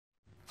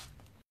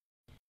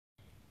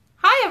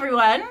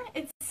everyone,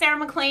 it's Sarah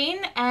MacLean,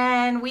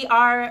 and we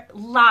are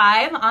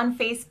live on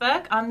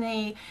Facebook on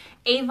the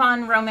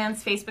Avon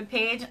Romance Facebook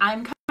page.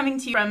 I'm coming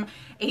to you from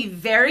a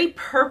very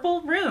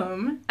purple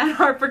room at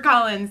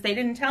HarperCollins. They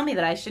didn't tell me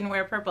that I shouldn't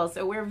wear purple,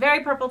 so we're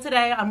very purple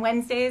today. On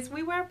Wednesdays,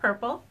 we wear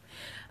purple.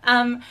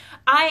 I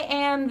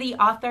am the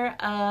author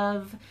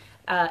of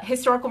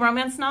historical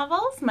romance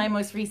novels. My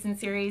most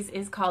recent series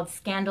is called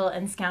Scandal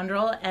and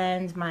Scoundrel,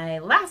 and my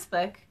last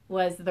book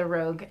was The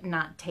Rogue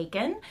Not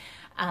Taken.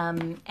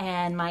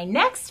 And my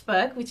next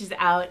book, which is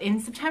out in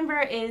September,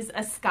 is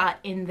A Scot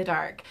in the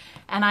Dark.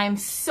 And I'm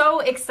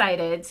so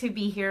excited to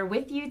be here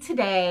with you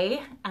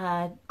today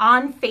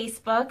on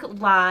Facebook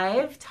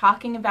Live,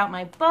 talking about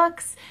my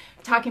books,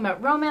 talking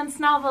about romance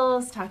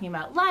novels, talking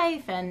about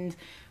life and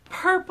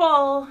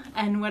purple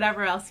and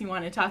whatever else you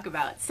want to talk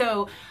about.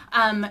 So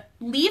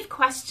leave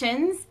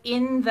questions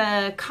in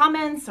the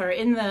comments or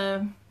in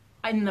the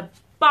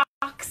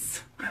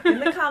box.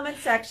 In the comment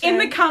section. In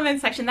the comment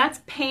section.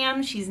 That's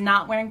Pam. She's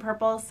not wearing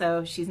purple,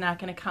 so she's not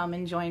going to come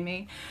and join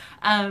me.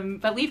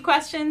 But leave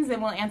questions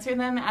and we'll answer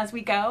them as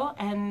we go.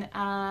 And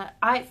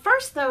I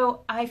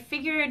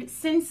figured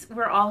since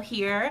we're all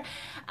here,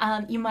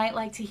 you might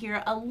like to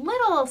hear a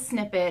little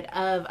snippet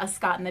of A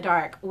Scot in the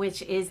Dark,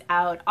 which is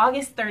out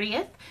August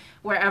 30th,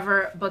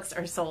 wherever books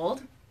are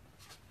sold.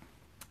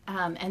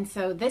 And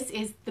so this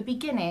is the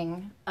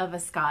beginning of A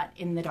Scot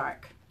in the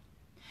Dark.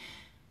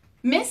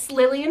 Miss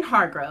Lillian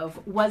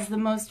Hargrove was the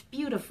most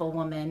beautiful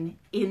woman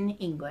in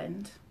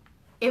England.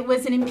 It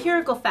was an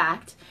empirical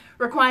fact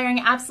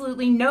requiring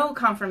absolutely no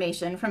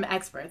confirmation from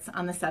experts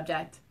on the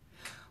subject.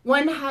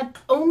 One had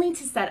only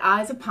to set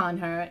eyes upon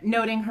her,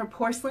 noting her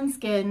porcelain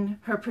skin,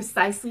 her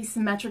precisely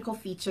symmetrical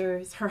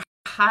features, her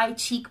high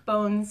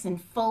cheekbones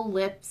and full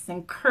lips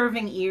and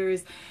curving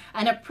ears,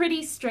 and a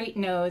pretty straight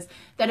nose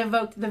that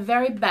evoked the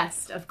very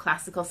best of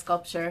classical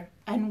sculpture,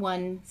 and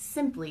one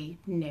simply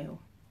knew.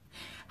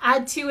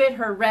 Add to it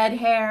her red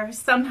hair,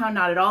 somehow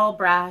not at all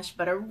brash,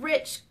 but a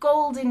rich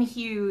golden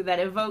hue that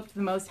evoked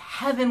the most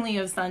heavenly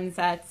of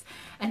sunsets,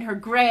 and her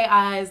gray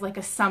eyes like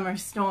a summer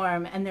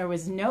storm, and there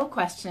was no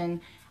question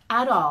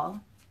at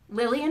all,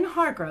 Lillian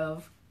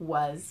Hargrove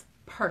was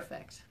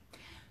perfect.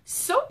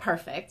 So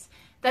perfect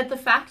that the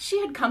fact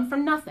she had come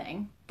from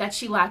nothing, that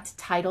she lacked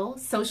title,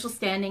 social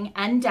standing,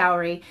 and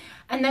dowry,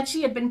 and that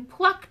she had been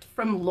plucked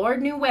from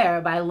Lord knew where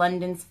by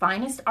London's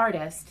finest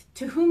artist,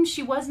 to whom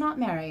she was not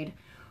married,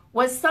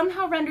 was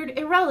somehow rendered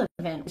irrelevant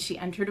when she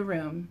entered a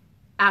room.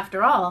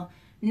 After all,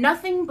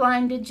 nothing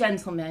blinded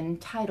gentlemen,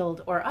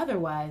 titled or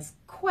otherwise,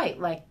 quite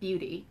like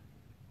beauty.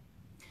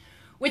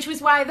 Which was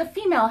why the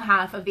female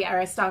half of the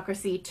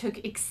aristocracy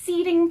took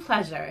exceeding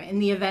pleasure in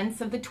the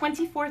events of the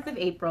 24th of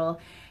April,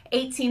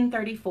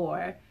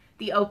 1834,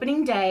 the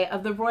opening day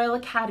of the Royal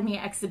Academy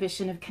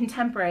Exhibition of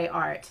Contemporary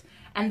Art,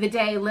 and the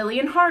day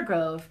Lillian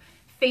Hargrove,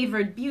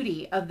 favored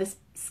beauty of the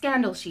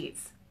scandal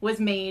sheets, was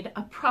made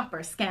a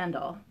proper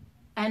scandal.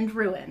 And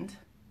ruined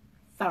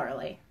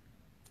thoroughly.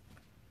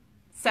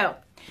 So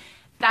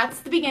that's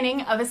the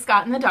beginning of A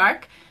Scot in the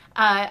Dark.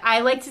 I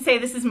like to say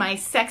this is my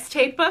sex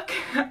tape book.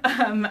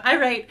 I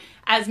write,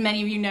 as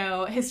many of you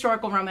know,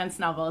 historical romance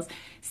novels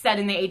set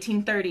in the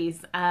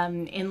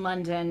 1830s in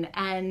London,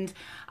 and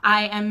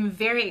I am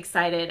very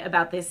excited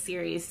about this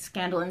series,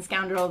 Scandal and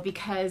Scoundrel,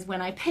 because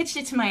when I pitched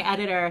it to my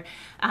editor,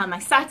 I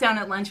sat down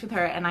at lunch with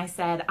her and I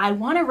said, I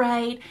want to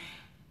write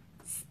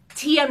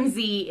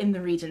TMZ in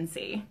the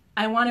Regency.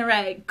 I want to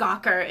write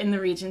Gawker in the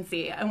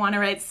Regency. I want to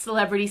write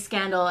Celebrity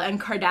Scandal and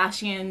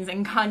Kardashians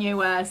and Kanye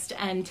West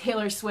and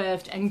Taylor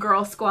Swift and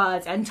Girl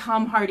Squads and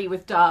Tom Hardy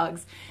with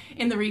dogs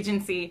in the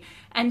Regency.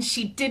 And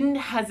she didn't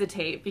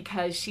hesitate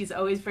because she's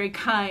always very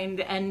kind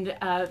and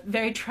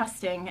very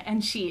trusting.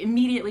 And she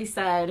immediately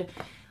said,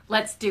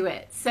 let's do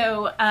it.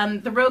 So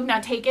The Rogue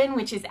Not Taken,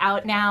 which is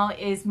out now,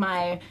 is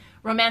my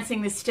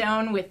Romancing the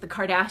Stone with the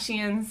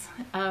Kardashians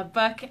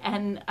book.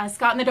 And A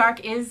Scot in the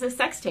Dark is a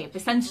sex tape,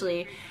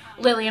 essentially.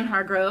 Lillian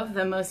Hargrove,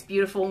 the most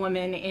beautiful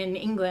woman in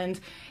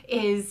England,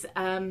 is,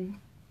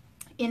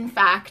 in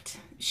fact,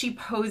 she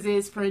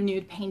poses for a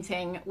nude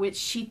painting, which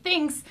she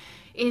thinks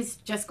is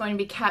just going to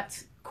be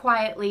kept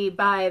quietly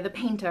by the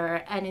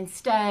painter, and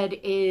instead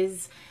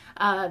is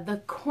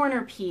the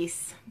corner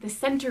piece, the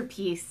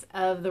centerpiece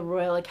of the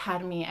Royal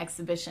Academy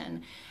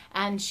exhibition.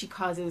 And she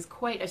causes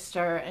quite a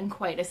stir and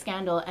quite a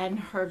scandal, and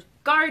her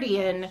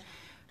guardian,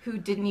 who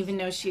didn't even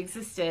know she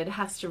existed,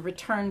 has to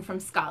return from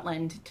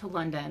Scotland to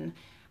London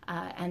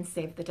and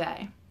save the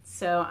day.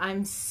 So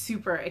I'm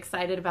super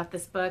excited about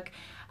this book.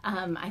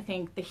 I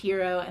think the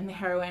hero and the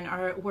heroine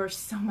were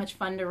so much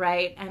fun to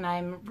write, and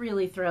I'm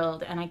really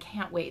thrilled, and I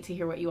can't wait to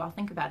hear what you all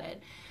think about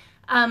it.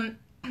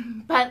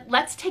 But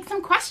let's take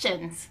some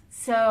questions.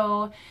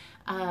 So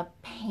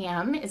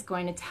Pam is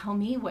going to tell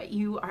me what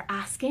you are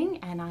asking,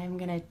 and I'm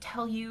going to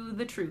tell you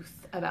the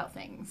truth about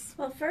things.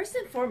 Well, first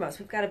and foremost,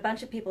 we've got a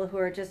bunch of people who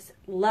are just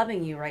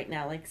loving you right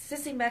now. Like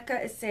Sissy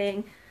Mecca is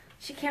saying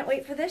she can't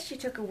wait for this. She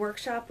took a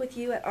workshop with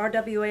you at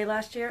RWA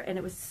last year, and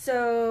it was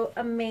so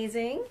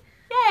amazing.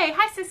 Yay!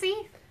 Hi,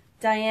 Sissy.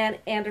 Diane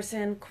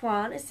Anderson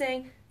Kwan is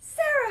saying,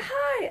 Sarah,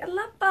 hi, I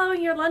love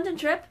following your London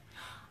trip.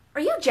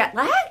 Are you jet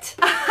lagged?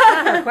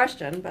 Not her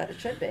question, but it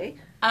should be.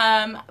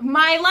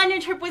 My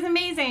London trip was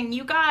amazing.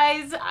 You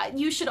guys,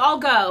 you should all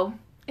go.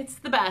 It's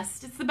the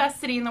best. It's the best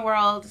city in the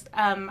world.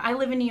 I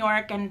live in New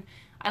York, and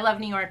I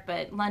love New York,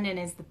 but London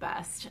is the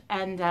best.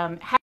 And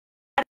head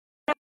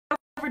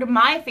over to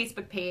my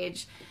Facebook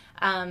page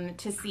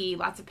to see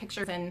lots of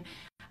pictures. And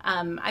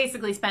I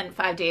basically spent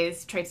 5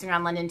 days traipsing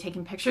around London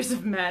taking pictures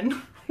of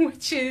men,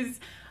 which is,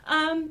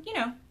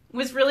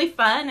 was really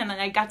fun. And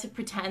I got to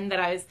pretend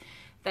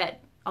that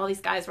all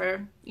these guys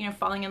were,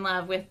 falling in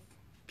love with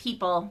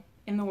people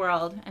in the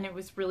world. And it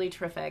was really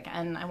terrific.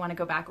 And I want to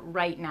go back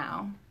right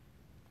now.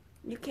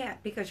 You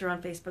can't because you're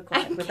on Facebook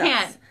Live with us. I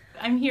can't.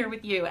 I'm here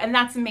with you. And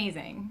that's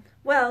amazing.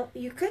 Well,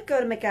 you could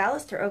go to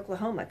McAllister,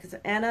 Oklahoma, because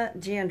Anna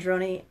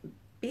Giandroni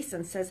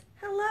Beeson says,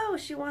 hello,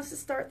 she wants to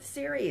start the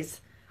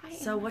series. Hi,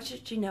 so what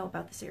should you know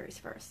about the series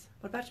first?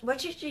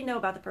 What should you know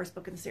about the first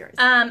book in the series?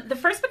 The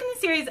first book in the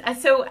series,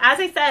 so as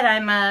I said,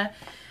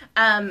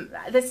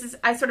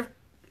 I sort of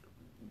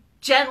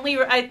gently,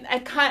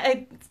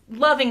 I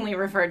lovingly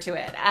refer to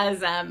it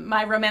as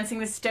my Romancing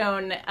the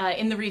Stone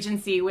in the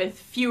Regency with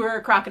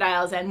fewer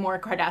crocodiles and more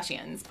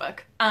Kardashians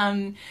book.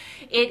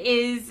 It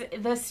is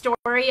the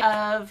story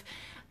of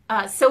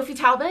Sophie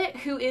Talbot,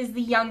 who is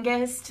the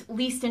youngest,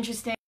 least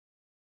interesting,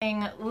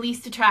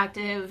 least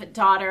attractive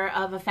daughter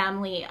of a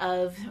family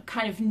of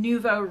kind of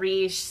nouveau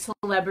riche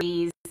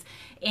celebrities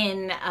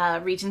in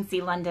Regency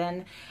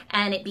London.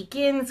 And it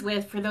begins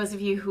with, for those of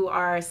you who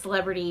are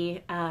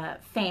celebrity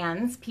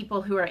fans,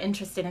 people who are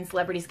interested in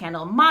celebrity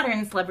scandal,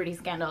 modern celebrity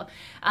scandal,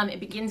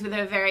 it begins with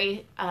a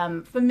very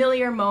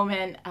familiar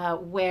moment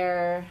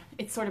where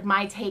it's sort of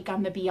my take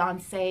on the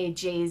Beyonce,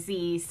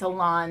 Jay-Z,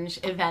 Solange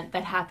event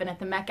that happened at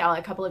the Met Gala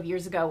a couple of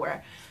years ago,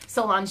 where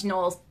Solange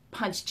Knowles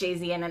punched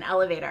Jay-Z in an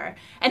elevator.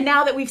 And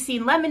now that we've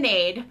seen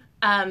Lemonade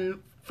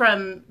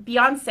from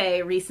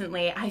Beyonce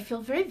recently, I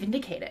feel very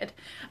vindicated.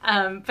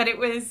 But it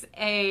was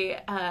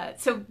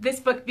so this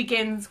book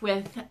begins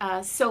with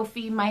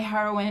Sophie, my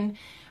heroine,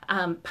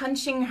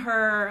 punching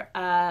her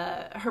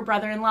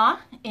brother-in-law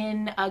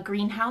in a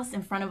greenhouse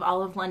in front of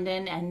all of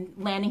London and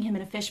landing him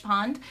in a fish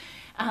pond.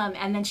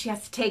 And then she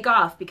has to take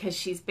off because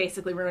she's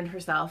basically ruined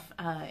herself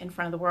in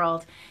front of the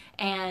world.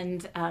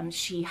 And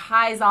she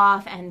hies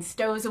off and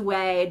stows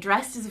away,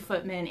 dressed as a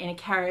footman, in a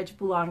carriage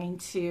belonging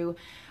to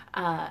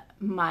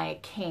my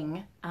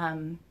king.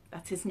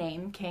 That's his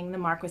name, King, the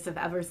Marquis of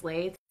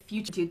Eversley,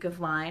 future Duke of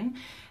Lyne.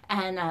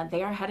 And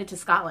they are headed to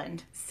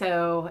Scotland.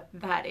 So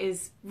that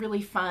is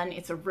really fun.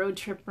 It's a road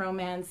trip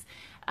romance.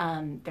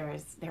 There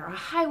are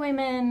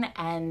highwaymen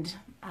and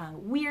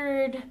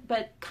weird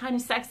but kind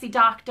of sexy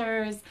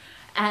doctors.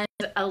 And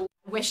I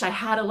wish I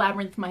had a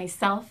labyrinth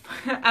myself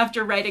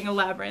after writing a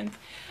labyrinth.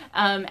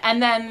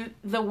 And then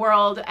the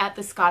world at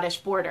the Scottish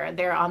border.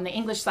 They're on the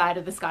English side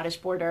of the Scottish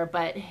border,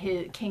 but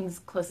King's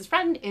closest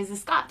friend is a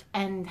Scot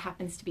and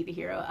happens to be the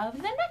hero of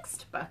the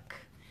next book,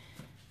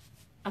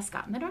 A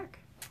Scot in the Dark.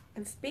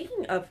 And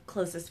speaking of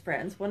closest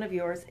friends, one of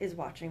yours is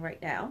watching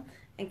right now,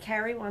 and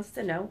Carrie wants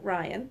to know,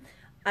 Ryan,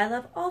 I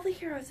love all the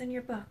heroes in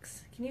your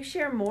books. Can you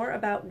share more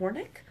about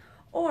Warnick?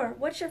 Or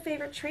what's your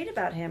favorite trait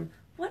about him?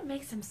 What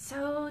makes him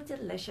so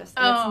delicious?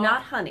 And it's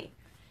not honey.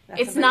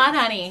 It's not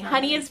honey.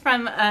 Honey is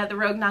from The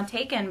Rogue Not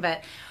Taken,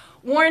 but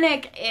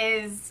Warnick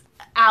is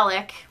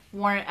Alec.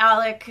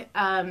 Alec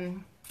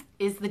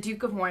is the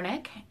Duke of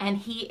Warnick, and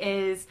he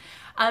is,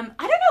 I don't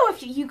know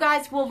if you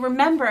guys will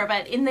remember,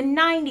 but in the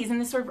 90s, in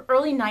the sort of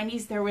early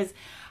 90s, there was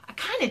a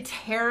kind of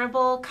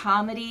terrible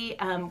comedy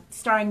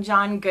starring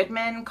John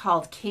Goodman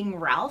called King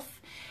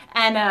Ralph.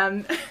 And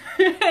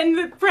and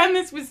the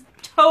premise was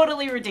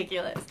totally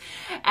ridiculous.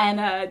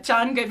 And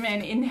John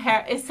Goodman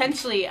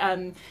essentially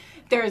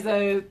there's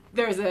a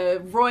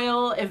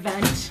royal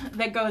event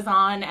that goes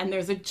on, and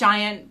there's a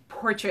giant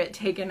portrait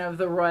taken of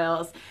the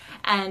royals,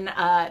 and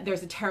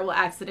there's a terrible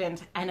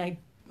accident, and a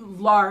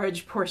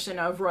large portion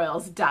of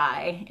royals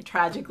die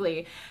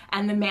tragically,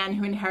 and the man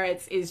who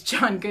inherits is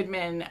John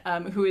Goodman,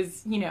 who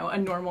is, a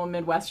normal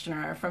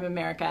Midwesterner from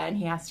America, and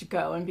he has to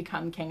go and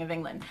become King of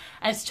England.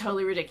 And it's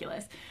totally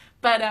ridiculous.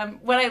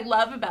 But what I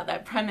love about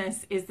that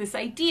premise is this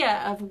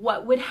idea of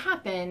what would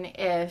happen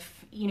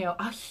if,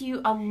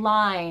 a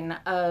line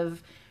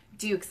of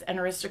dukes and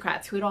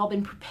aristocrats who had all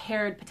been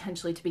prepared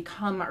potentially to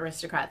become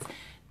aristocrats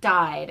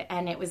died,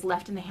 and it was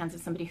left in the hands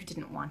of somebody who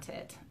didn't want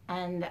it.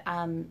 And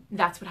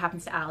that's what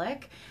happens to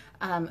Alec,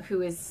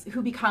 who is the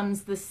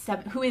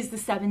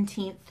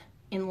 17th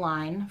in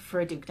line for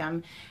a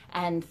dukedom,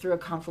 and through a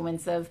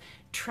confluence of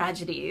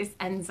tragedies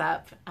ends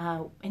up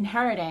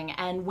inheriting.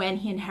 And when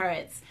he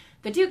inherits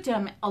the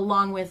dukedom,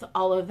 along with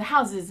all of the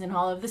houses and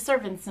all of the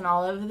servants and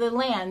all of the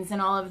lands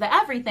and all of the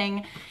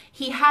everything,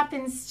 he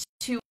happens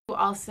to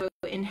also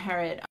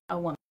inherit a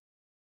woman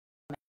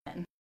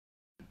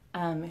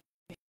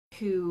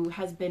who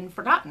has been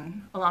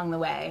forgotten along the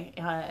way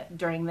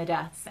during the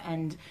deaths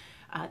and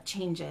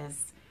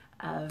changes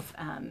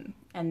and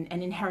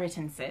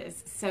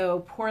inheritances.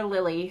 So poor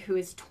Lily, who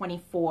is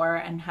 24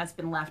 and has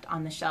been left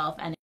on the shelf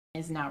and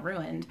is now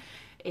ruined,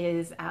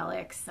 is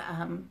Alex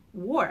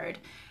Ward.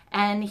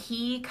 And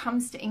he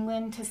comes to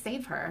England to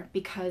save her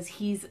because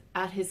he's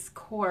at his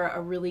core a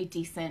really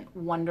decent,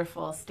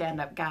 wonderful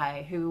stand-up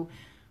guy who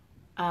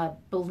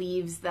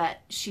believes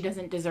that she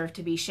doesn't deserve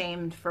to be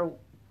shamed for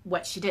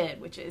what she did,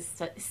 which is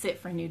sit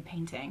for nude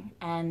painting.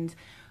 And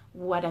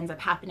what ends up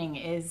happening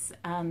is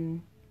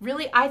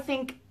really, I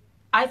think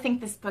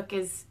this book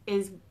is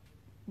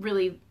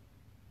really,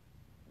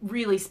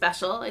 really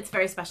special. It's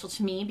very special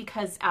to me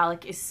because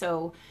Alec is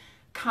so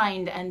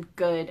kind and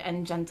good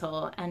and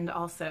gentle and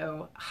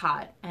also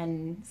hot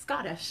and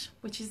Scottish,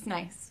 which is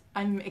nice.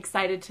 I'm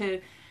excited to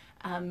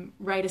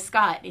write a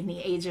Scot in the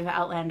age of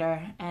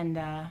Outlander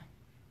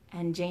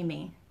and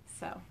Jamie.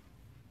 So,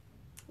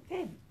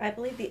 okay, I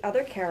believe the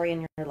other Carrie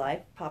in your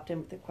life popped in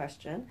with a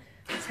question.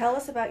 Tell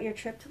us about your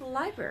trip to the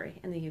library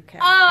in the UK.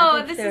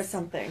 Oh, there's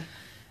something.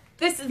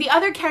 The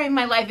other Carrie in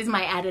my life is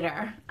my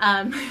editor.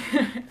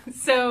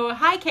 So,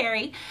 hi,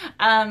 Carrie.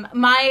 When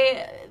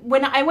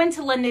I went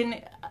to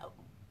London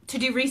to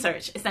do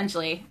research,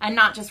 essentially, and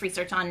not just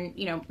research on,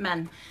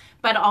 men,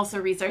 but also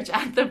research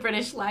at the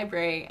British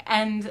Library.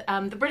 And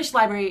the British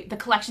Library, the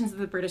collections of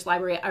the British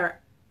Library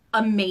are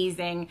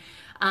amazing.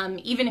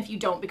 Even if you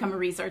don't become a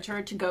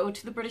researcher, to go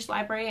to the British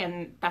Library,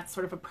 and that's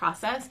sort of a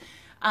process.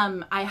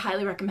 I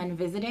highly recommend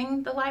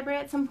visiting the library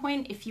at some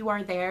point if you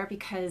are there,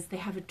 because they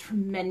have a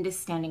tremendous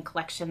standing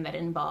collection that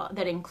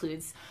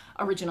includes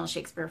original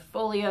Shakespeare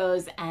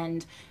folios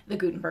and the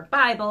Gutenberg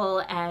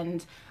Bible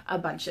and a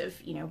bunch of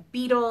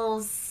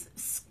Beatles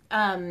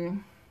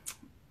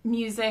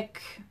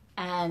music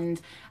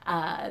and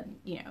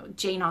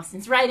Jane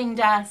Austen's writing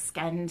desk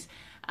and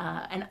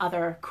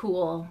other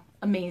cool,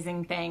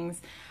 amazing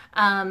things.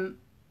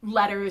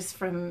 Letters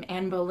from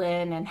Anne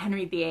Boleyn and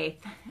Henry VIII.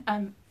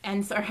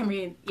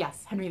 Henry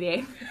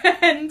VIII.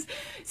 And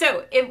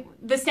so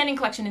the standing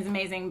collection is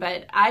amazing,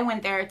 but I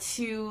went there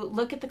to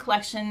look at the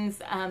collections.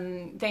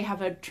 They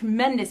have a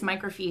tremendous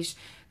microfiche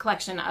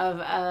collection of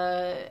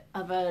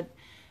a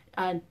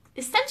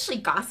essentially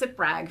gossip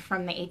rag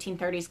from the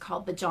 1830s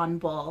called the John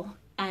Bull.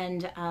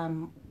 And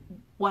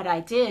what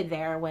I did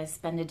there was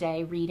spend a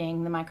day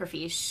reading the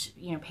microfiche,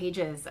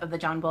 pages of the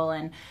John Bull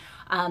and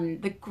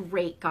the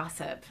great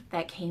gossip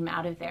that came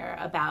out of there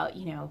about,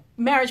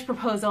 marriage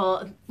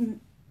proposal,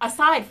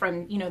 aside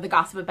from, the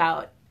gossip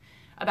about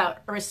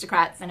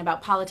aristocrats and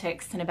about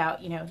politics and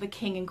about, the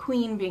king and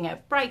queen being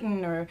at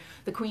Brighton or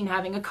the queen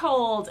having a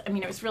cold. I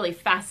mean, it was really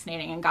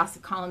fascinating, and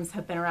gossip columns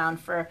have been around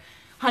for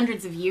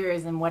hundreds of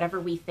years, and whatever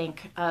we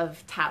think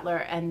of Tatler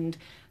and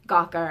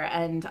Gawker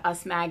and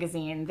Us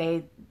Magazine,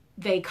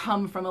 they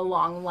come from a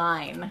long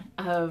line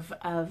of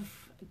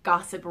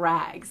gossip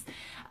rags.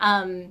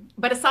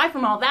 But aside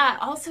from all that,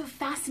 also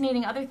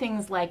fascinating other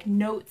things like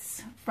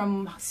notes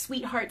from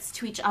sweethearts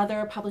to each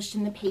other published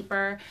in the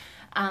paper,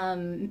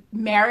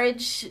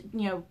 marriage,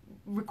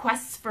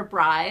 requests for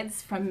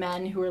brides from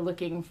men who are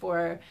looking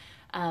for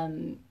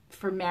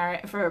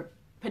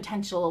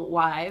potential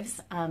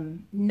wives.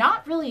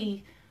 Not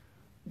really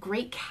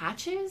great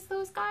catches,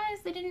 those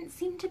guys. They didn't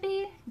seem to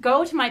be.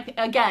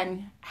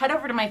 Head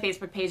over to my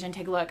Facebook page and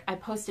take a look. I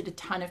posted a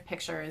ton of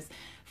pictures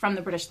from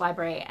the British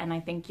Library, and I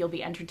think you'll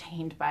be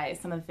entertained by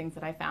some of the things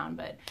that I found.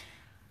 But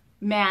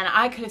man,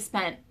 I could have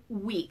spent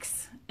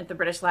weeks at the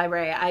British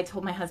Library. I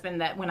told my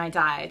husband that when I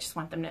die,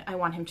 I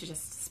want him to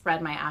just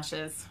spread my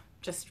ashes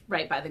just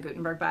right by the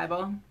Gutenberg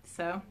Bible.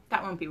 So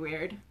that won't be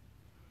weird.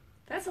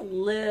 That's a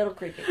little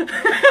creepy. Okay,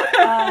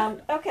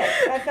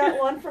 I've got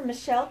one from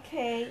Michelle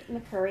K.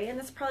 McCurry, and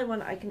this is probably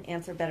one I can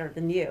answer better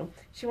than you.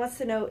 She wants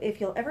to know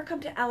if you'll ever come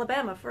to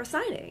Alabama for a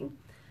signing.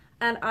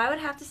 And I would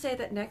have to say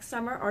that next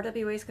summer,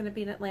 RWA is going to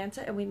be in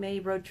Atlanta, and we may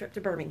road trip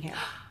to Birmingham.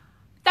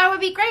 That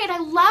would be great. I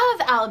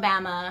love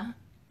Alabama.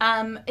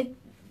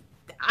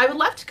 I would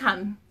love to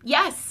come.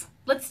 Yes,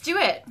 let's do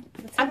it.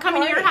 I'm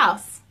coming to your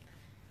house.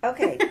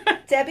 Okay,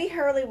 Debbie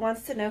Hurley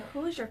wants to know,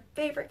 who is your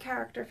favorite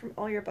character from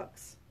all your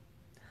books?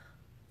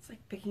 It's like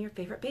picking your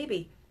favorite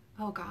baby.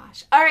 Oh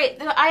gosh. All right,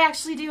 I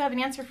actually do have an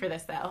answer for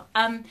this though.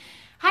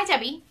 Hi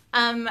Debbie.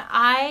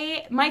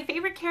 My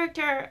favorite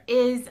character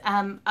is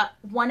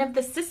one of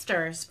the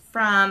sisters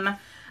from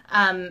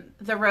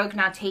The Rogue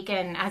Not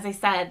Taken. As I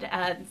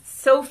said,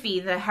 Sophie,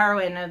 the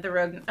heroine of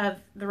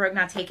The Rogue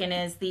Not Taken,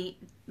 is the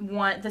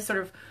sort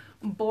of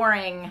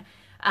boring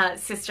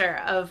sister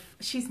of,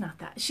 she's not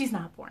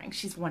boring,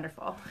 she's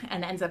wonderful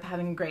and ends up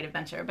having a great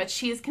adventure, but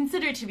she is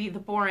considered to be the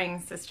boring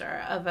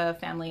sister of a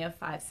family of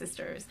 5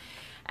 sisters.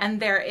 And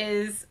there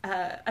is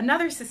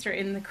another sister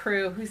in the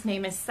crew whose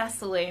name is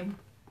Cecily,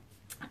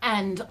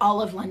 and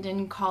all of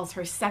London calls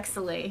her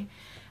Sexily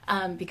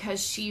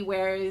because she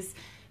wears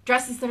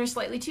dresses that are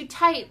slightly too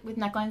tight with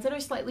necklines that are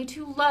slightly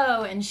too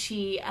low, and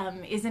she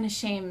isn't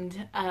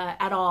ashamed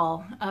at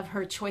all of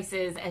her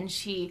choices, and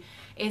she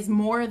is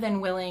more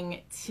than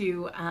willing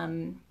to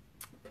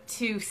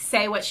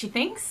say what she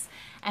thinks,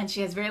 and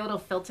she has very little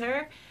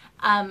filter,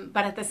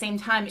 but at the same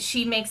time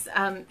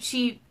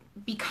she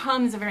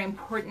becomes a very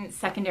important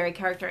secondary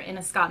character in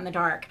A Scot in the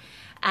Dark.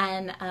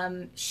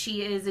 And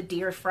she is a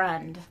dear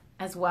friend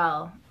as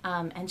well.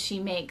 And she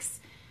makes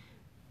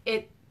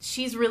it,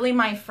 she's really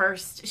my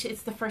first,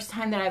 it's the first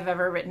time that I've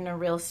ever written a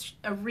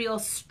real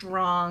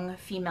strong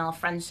female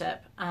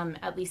friendship,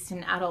 at least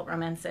in adult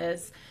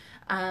romances.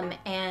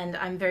 And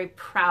I'm very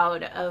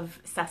proud of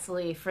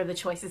Cecily for the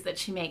choices that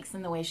she makes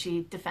and the way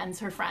she defends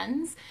her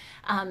friends.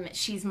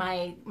 She's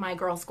my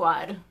girl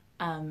squad,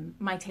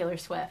 my Taylor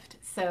Swift.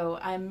 So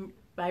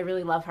I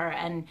really love her,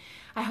 and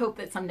I hope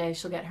that someday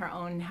she'll get her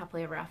own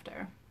happily ever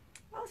after.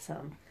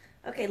 Awesome.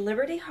 Okay,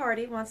 Liberty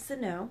Hardy wants to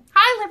know,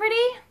 hi,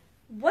 Liberty.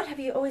 what have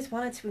you always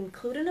wanted to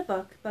include in a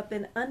book but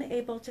been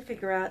unable to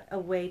figure out a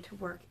way to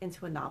work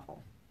into a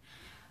novel?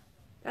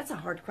 That's a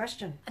hard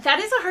question. That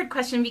is a hard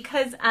question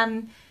because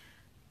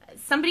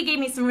somebody gave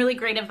me some really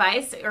great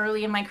advice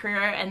early in my career,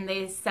 and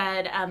they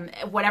said,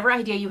 whatever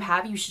idea you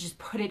have, you should just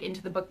put it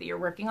into the book that you're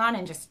working on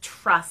and just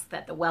trust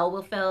that the well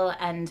will fill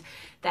and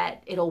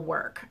that it'll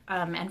work.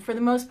 And for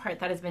the most part,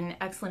 that has been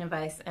excellent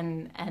advice,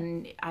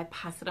 and I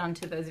pass it on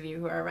to those of you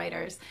who are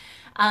writers.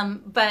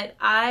 But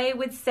I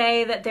would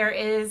say that there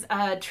is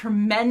a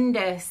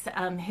tremendous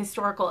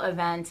historical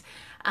event,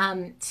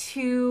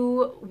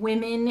 two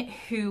women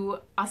who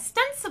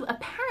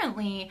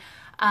apparently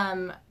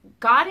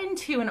got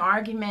into an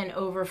argument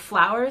over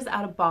flowers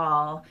at a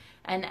ball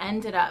and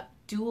ended up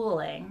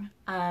dueling,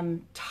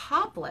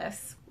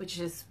 topless, which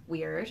is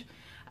weird,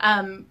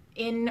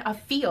 in a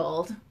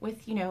field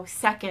with,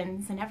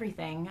 seconds and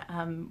everything,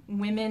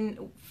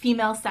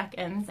 female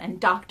seconds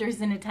and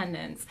doctors in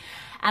attendance.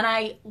 And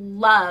I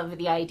love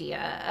the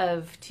idea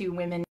of two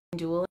women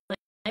dueling.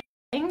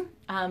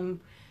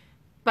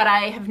 But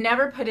I have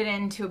never put it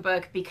into a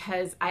book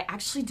because I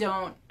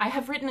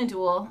have written a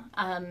duel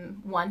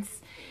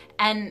once,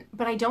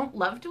 but I don't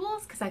love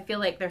duels because I feel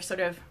like they're sort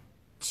of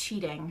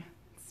cheating.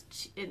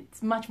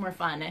 It's much more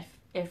fun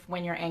if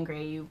when you're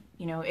angry you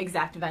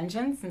exact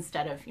vengeance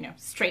instead of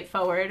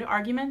straightforward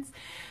arguments.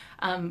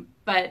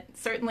 But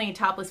certainly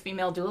topless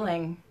female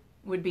dueling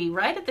would be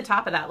right at the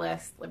top of that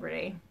list,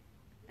 Liberty.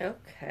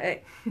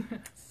 Okay.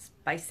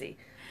 Spicy.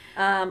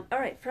 All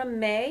right, from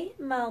May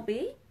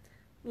Malby.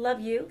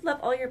 Love you. Love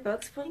all your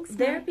books. Will Thanks,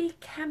 there May. be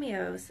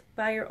cameos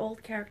by your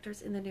old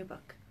characters in the new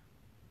book?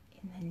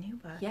 In the new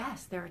book?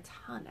 Yes, there are a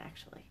ton,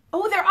 actually.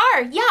 Oh, there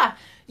are. Yeah.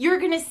 You're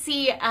going to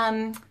see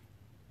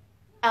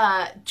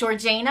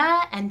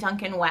Georgina and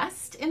Duncan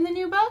West in the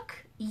new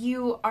book.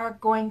 You are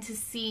going to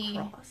see...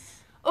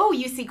 Cross. Oh,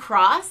 you see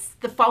Cross.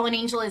 The Fallen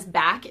Angel is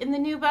back in the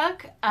new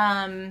book.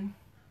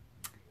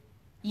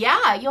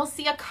 Yeah, you'll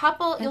see a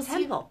couple... And you'll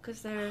Temple,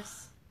 because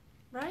there's...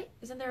 Right?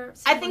 Isn't there?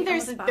 I think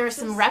there's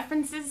some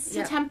references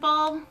to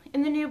Temple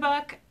in the new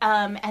book,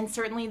 and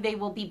certainly they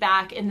will be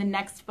back in the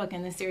next book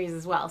in the series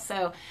as well.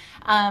 So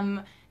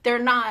they're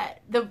not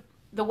the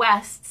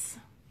Wests,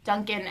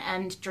 Duncan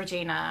and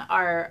Georgina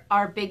are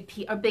a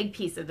big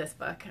piece of this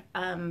book.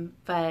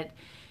 But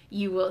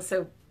you will.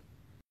 So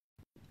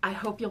I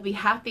hope you'll be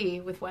happy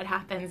with what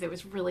happens. It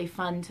was really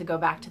fun to go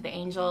back to the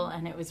Angel,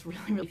 and it was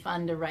really, really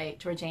fun to write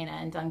Georgina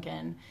and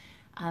Duncan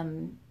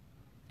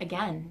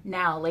again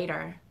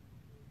later.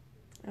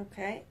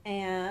 Okay,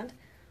 and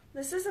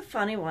this is a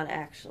funny one,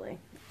 actually.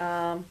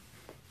 The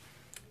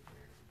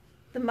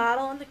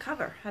model on the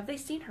cover. Have they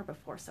seen her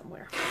before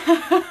somewhere?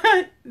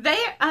 I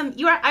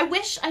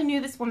wish I knew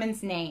this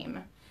woman's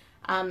name,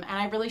 and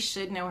I really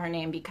should know her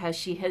name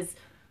because you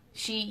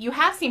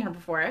have seen her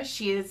before.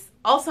 She is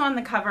also on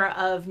the cover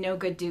of No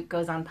Good Duke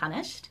Goes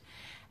Unpunished,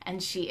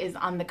 and she is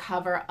on the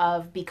cover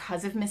of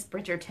Because of Miss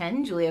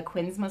Bridgerton, Julia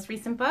Quinn's most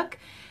recent book.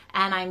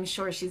 And I'm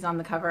sure she's on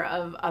the cover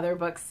of other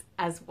books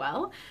as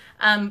well.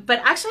 But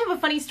actually I have a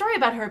funny story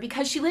about her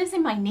because she lives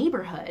in my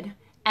neighborhood.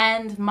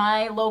 And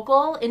my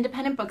local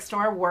independent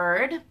bookstore,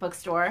 Word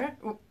Bookstore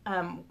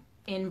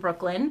in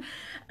Brooklyn,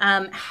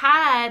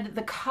 had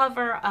the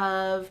cover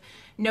of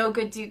No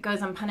Good Duke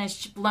Goes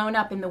Unpunished blown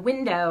up in the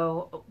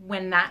window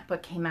when that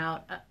book came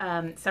out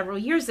several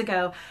years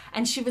ago.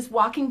 And she was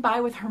walking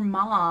by with her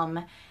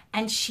mom,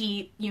 and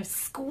she,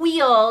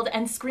 squealed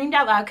and screamed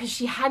out loud because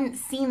she hadn't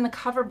seen the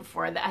cover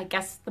before. I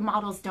guess the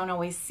models don't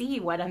always see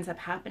what ends up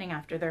happening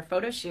after their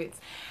photo shoots.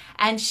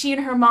 And she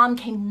and her mom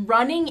came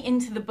running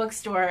into the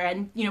bookstore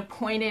and,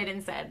 pointed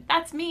and said,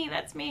 "That's me,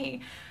 that's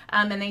me."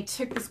 And they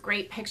took this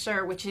great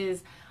picture, which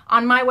is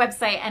on my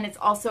website, and it's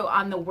also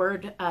on the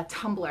Word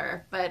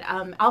Tumblr. But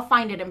I'll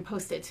find it and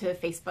post it to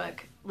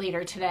Facebook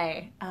later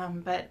today.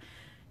 But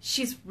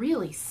she's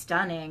really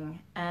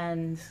stunning,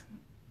 and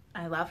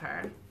I love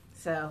her.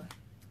 So,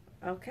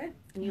 okay.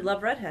 And you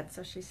love redheads,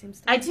 so she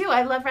seems to... I do.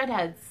 I love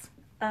redheads.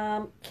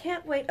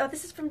 Can't wait. Oh,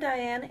 this is from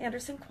Diane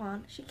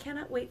Anderson-Kwan. She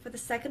cannot wait for the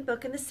second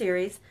book in the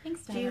series.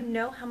 Thanks, Diane. Do you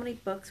know how many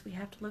books we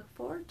have to look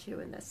forward to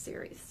in this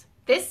series?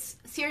 This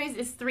series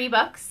is 3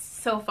 books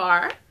so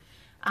far.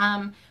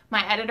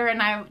 My editor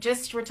and I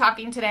just were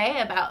talking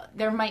today about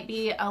there might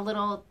be a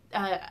little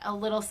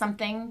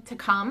something to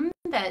come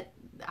that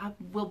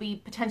will be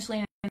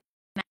potentially an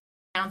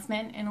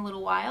announcement in a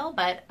little while,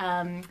 but...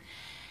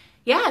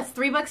 yeah, it's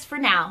 3 books for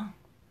now.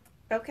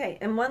 Okay,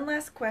 and one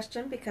last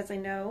question because I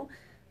know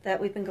that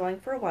we've been going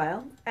for a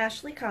while.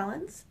 Ashley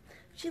Collins,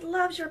 she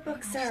loves your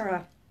book,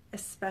 Sarah,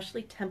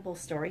 especially Temple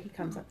Story. He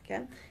comes up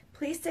again.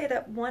 Please say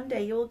that one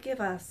day you will give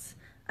us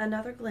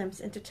another glimpse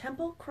into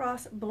Temple,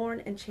 Cross,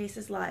 Bourne, and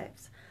Chase's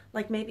lives,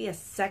 like maybe a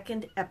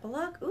second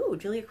epilogue. Ooh,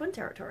 Julia Quinn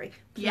territory.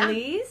 Please?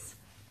 Yeah.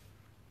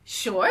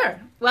 Sure.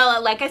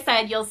 Well, like I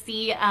said, you'll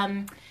see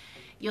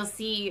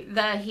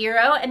the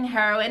hero and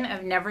heroine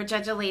of Never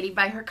Judge a Lady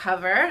by Her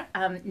Cover.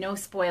 No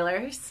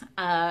spoilers.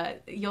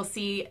 You'll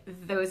see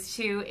those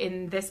two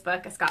in this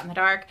book, A Scot in the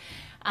Dark.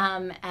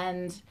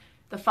 And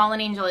The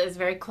Fallen Angel is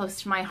very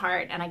close to my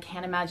heart, and I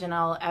can't imagine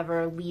I'll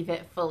ever leave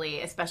it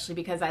fully, especially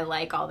because I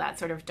like all that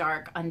sort of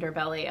dark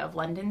underbelly of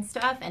London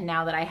stuff. And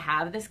now that I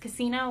have this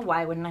casino,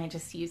 why wouldn't I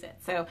just use it?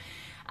 So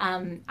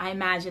I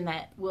imagine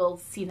that we'll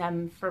see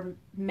them for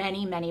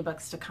many, many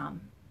books to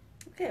come.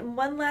 Okay, and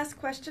one last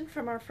question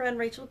from our friend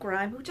Rachel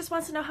Grime, who just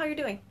wants to know how you're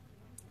doing.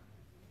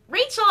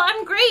 Rachel,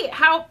 I'm great.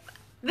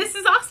 This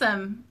is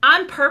awesome.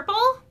 I'm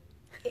purple.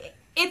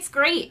 It's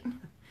great.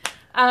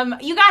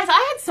 You guys,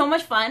 I had so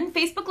much fun.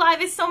 Facebook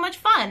Live is so much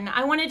fun.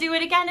 I want to do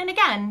it again and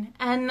again.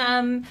 And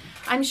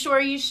I'm sure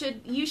you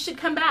should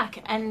come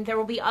back. And there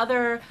will be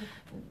other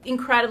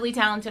incredibly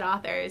talented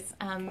authors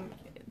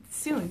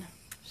soon.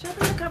 Show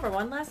them the cover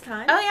one last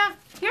time. Oh yeah,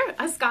 here,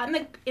 A Scot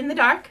in the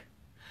Dark.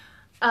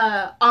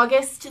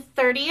 August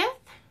 30th.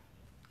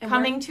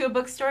 Coming to a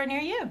bookstore near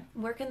you.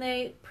 Where can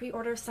they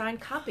pre-order signed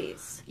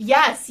copies?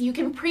 Yes, you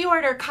can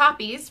pre-order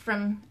copies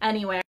from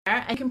anywhere.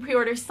 And you can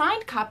pre-order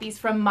signed copies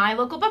from my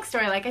local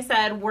bookstore. Like I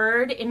said,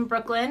 Word in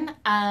Brooklyn.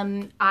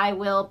 I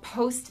will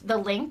post the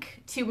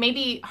link to,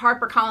 maybe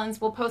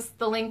HarperCollins will post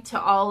the link to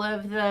all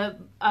of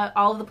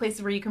the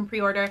places where you can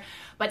pre-order.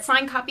 But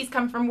signed copies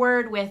come from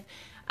Word with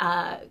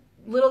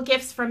little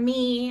gifts from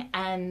me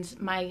and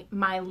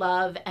my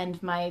love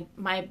and my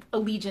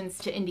allegiance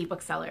to indie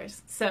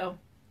booksellers. So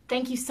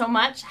thank you so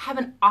much. Have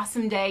an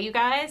awesome day, you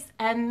guys,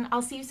 and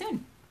I'll see you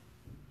soon.